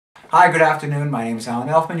Hi, good afternoon. My name is Alan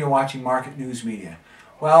Elfman. You're watching Market News Media.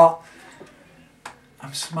 Well,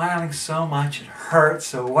 I'm smiling so much it hurts,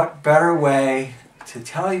 so what better way to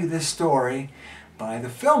tell you this story by the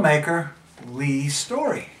filmmaker, Lee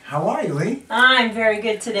Story. How are you, Lee? I'm very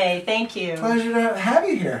good today, thank you. Pleasure to have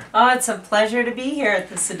you here. Oh, it's a pleasure to be here at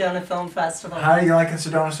the Sedona Film Festival. How are you liking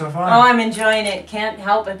Sedona so far? Oh, I'm enjoying it. Can't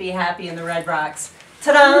help but be happy in the Red Rocks.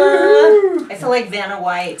 Ta-da! I feel like Vanna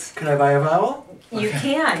White. Can I buy a vowel? You Okay.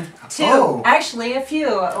 can. Two. Oh. Actually, a few.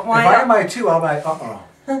 Why if I can buy two, I'll buy uh-oh.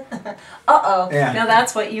 Uh-oh. Yeah. Now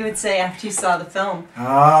that's what you would say after you saw the film.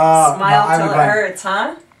 Smile till it hurts,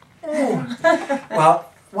 huh?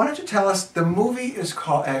 Well, why don't you tell us, the movie is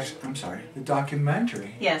called, the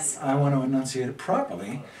documentary. Yes. I want to enunciate it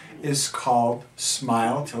properly, is called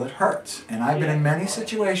Smile Till It Hurts. And I've been in many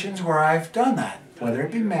situations where I've done that, whether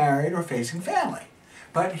it be married or facing family.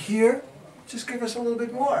 But here, just give us a little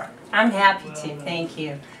bit more. I'm happy to, thank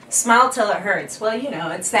you. Smile till it hurts. Well, you know,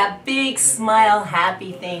 it's that big smile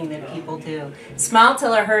happy thing that people do. Smile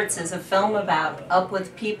Till It Hurts is a film about Up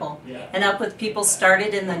With People. And Up With People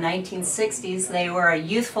started in the 1960s. They were a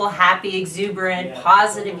youthful, happy, exuberant,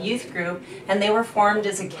 positive youth group, and they were formed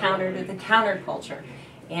as a counter to the counterculture.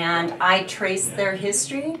 And I traced their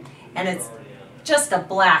history, and it's just a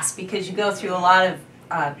blast because you go through a lot of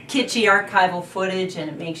kitschy archival footage, and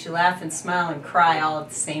it makes you laugh and smile and cry all at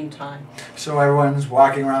the same time. So everyone's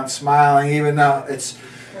walking around smiling, even though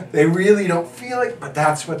they really don't feel it, but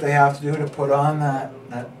that's what they have to do to put on that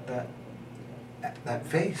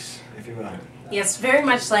face, if you will. Yes, very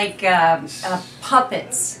much like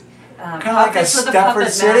puppets. Kind of like a Stepford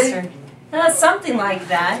City? Something like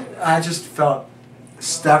that. I just felt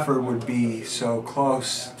Stepford would be so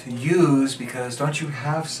close to use, because don't you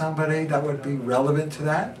have somebody that would be relevant to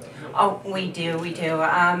that? Oh, we do.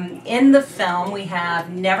 In the film, we have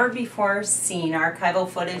never before seen archival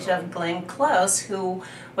footage of Glenn Close, who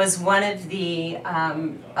was one of the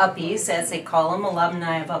uppies, as they call them,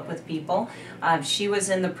 alumni of Up With People. She was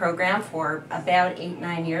in the program for about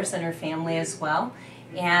 8-9 years, and her family as well.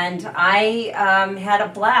 And I had a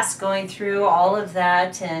blast going through all of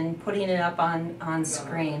that and putting it up on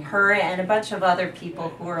screen. Her and a bunch of other people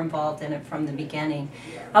who were involved in it from the beginning.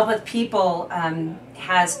 Up With People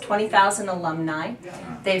has 20,000 alumni.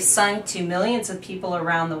 They've sung to millions of people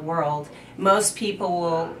around the world. Most people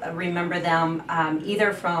will remember them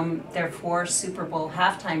either from their 4 Superbowl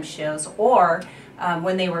halftime shows, or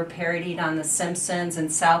when they were parodied on The Simpsons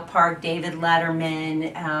and South Park. David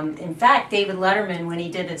Letterman. In fact, David Letterman, when he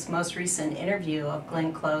did his most recent interview of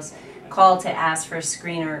Glenn Close, called to ask for a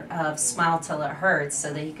screener of Smile Till It Hurts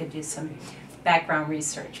so that he could do some background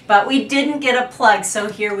research. But we didn't get a plug, so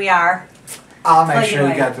here we are. I'll make sure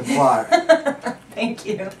you get the plug. Thank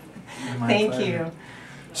you. Thank you.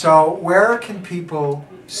 So where can people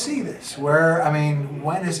see this?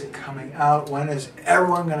 When is it coming out? When is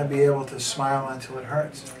everyone going to be able to smile until it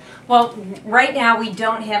hurts? Well, right now we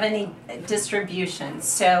don't have any distribution,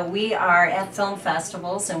 so we are at film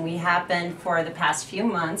festivals, and we have been for the past few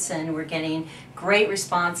months, and we're getting great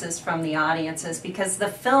responses from the audiences, because the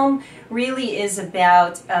film really is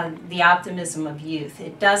about the optimism of youth.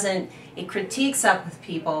 It critiques Up With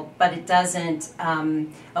People, but it doesn't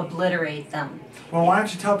obliterate them. Well, why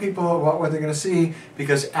don't you tell people what they're going to see,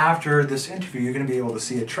 because after this interview you're going to be able to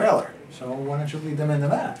see a trailer. So why don't you lead them into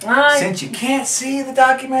that? Since you can't see the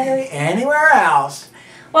documentary anywhere else.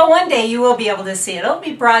 Well, one day you will be able to see it. It'll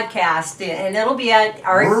be broadcast, and it'll be at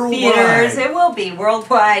art theaters. It will be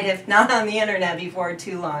worldwide, if not on the internet before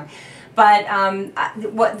too long. But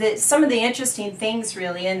some of the interesting things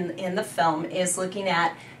really in the film is looking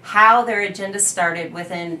at how their agenda started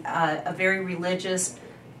within a very religious,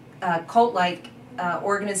 cult-like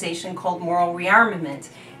organization called ReArmament,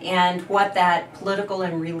 and what that political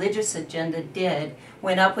and religious agenda did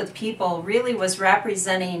when Up With People really was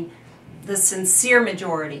representing the sincere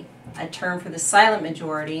majority, a term for the silent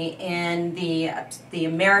majority, in the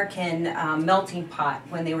American melting pot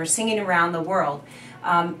when they were singing around the world.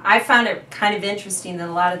 I found it kind of interesting that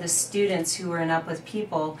a lot of the students who were in Up With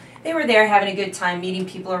People, they were there having a good time meeting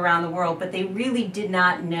people around the world, but they really did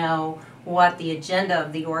not know what the agenda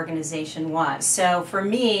of the organization was. So for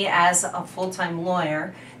me, as a full-time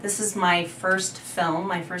lawyer, this is my first film,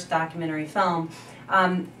 my first documentary film.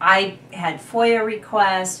 I had FOIA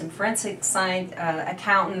requests and forensic science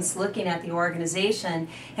accountants looking at the organization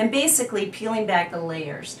and basically peeling back the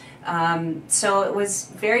layers. So it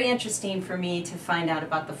was very interesting for me to find out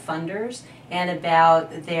about the funders and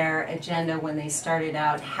about their agenda when they started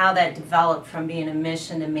out, how that developed from being a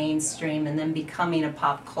mission to mainstream and then becoming a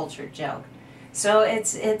pop culture joke. So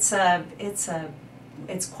it's a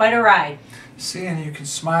it's quite a ride. See, and you can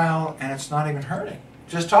smile, and it's not even hurting.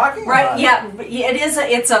 Just talking Right? about Yeah, it is.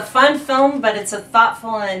 It's a fun film, but it's a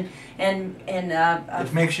thoughtful and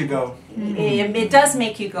it makes you go. It does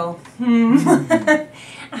make you go.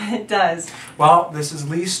 It does. Well, this is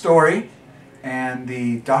Lee's story, and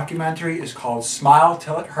the documentary is called "Smile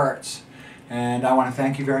Till It Hurts." And I want to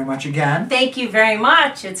thank you very much again. Thank you very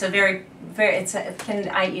much. It's a very.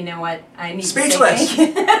 You know what? I need Speechless. to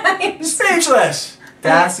say thank you. Speechless.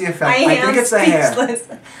 That's the effect. I think it's the hair.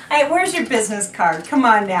 Where's your business card? Come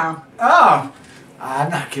on now. Oh, I'm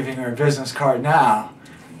not giving her a business card now.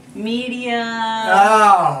 Media.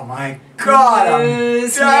 Oh my God!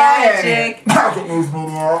 News, I'm magic. Market news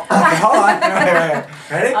media. Okay, hold on. Ready?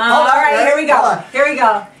 Hold on. All right, ready? here we go. Here we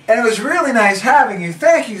go. And it was really nice having you.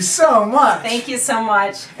 Thank you so much. Thank you so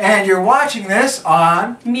much. And you're watching this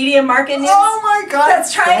on Media Market News. Oh my God!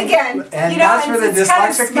 Let's try again. And you know, that's for the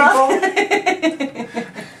dyslexic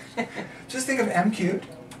people. Just think of M cubed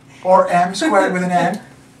or M squared with an N.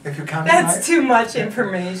 If you're counting That's right. too much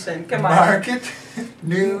information. Come on. Market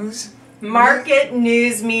news. Market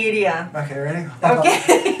news media. Okay, ready?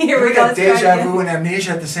 Okay, here we go. Got deja vu and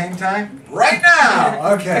amnesia at the same time. Right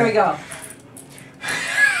now. Okay. Here we go.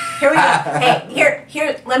 Here we go. Hey,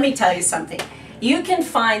 here. Let me tell you something. You can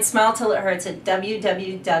find Smile Till It Hurts at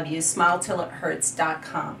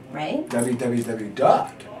www.smiletillithurts.com, right?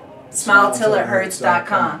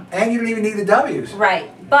 www.smiletillithurts.com. And you don't even need the W's. Right.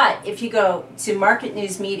 But if you go to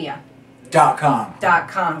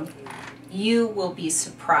marketnewsmedia.com, you will be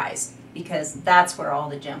surprised because that's where all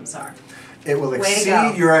the gems are. It will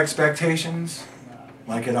exceed your expectations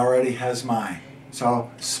like it already has mine. So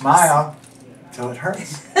smile till it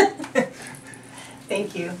hurts.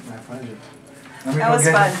 Thank you. My pleasure. That was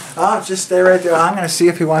fun. Oh, just stay right there. I'm going to see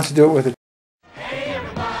if he wants to do it with it. Hey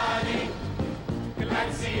everybody,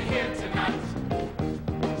 let's see you here tonight.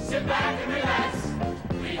 Sit back and relax.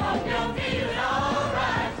 We hope you'll feel it all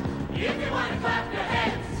right. If you want to clap your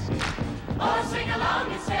hands or sing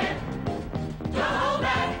along instead, don't hold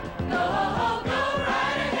back, go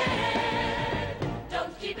right ahead.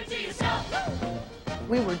 Don't keep it to yourself.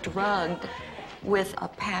 We were drugged with a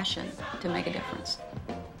passion to make a difference.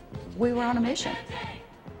 We were on a mission.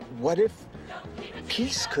 What if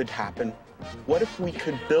peace could happen? What if we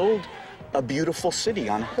could build a beautiful city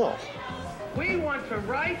on a hill? We want to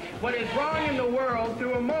right what is wrong in the world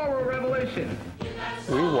through a moral revolution.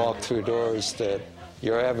 We walk through doors that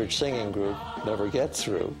your average singing group never gets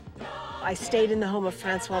through. I stayed in the home of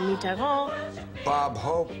Francois Mitterrand, Bob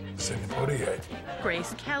Hope, Sidney Poitier,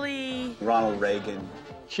 Grace Kelly, Ronald Reagan.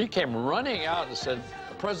 She came running out and said,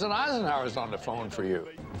 President Eisenhower's on the phone for you.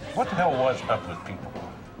 What the hell was up with people?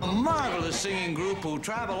 A marvelous singing group who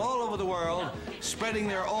travel all over the world, spreading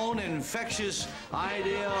their own infectious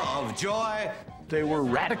idea of joy. They were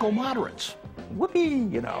radical moderates. Whoopee,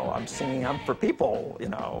 you know, I'm singing, I'm for people, you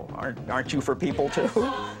know. Aren't you for people too?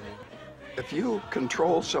 If you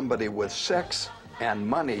control somebody with sex and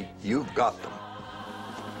money, you've got them.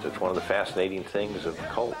 It's one of the fascinating things of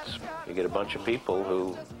cults. You get a bunch of people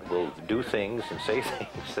who will do things and say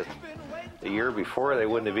things that the year before they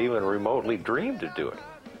wouldn't have even remotely dreamed of doing.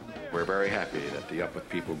 We're very happy that the Up With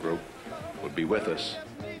People group would be with us.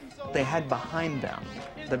 They had behind them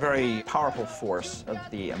the very powerful force of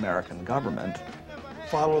the American government.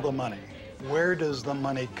 Follow the money. Where does the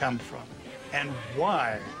money come from? And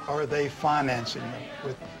why are they financing them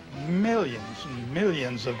with millions and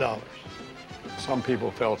millions of dollars? Some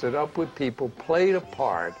people felt that Up With People played a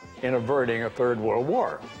part in averting a Third World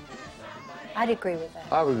War. I'd agree with that.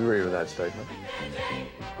 I would agree with that statement.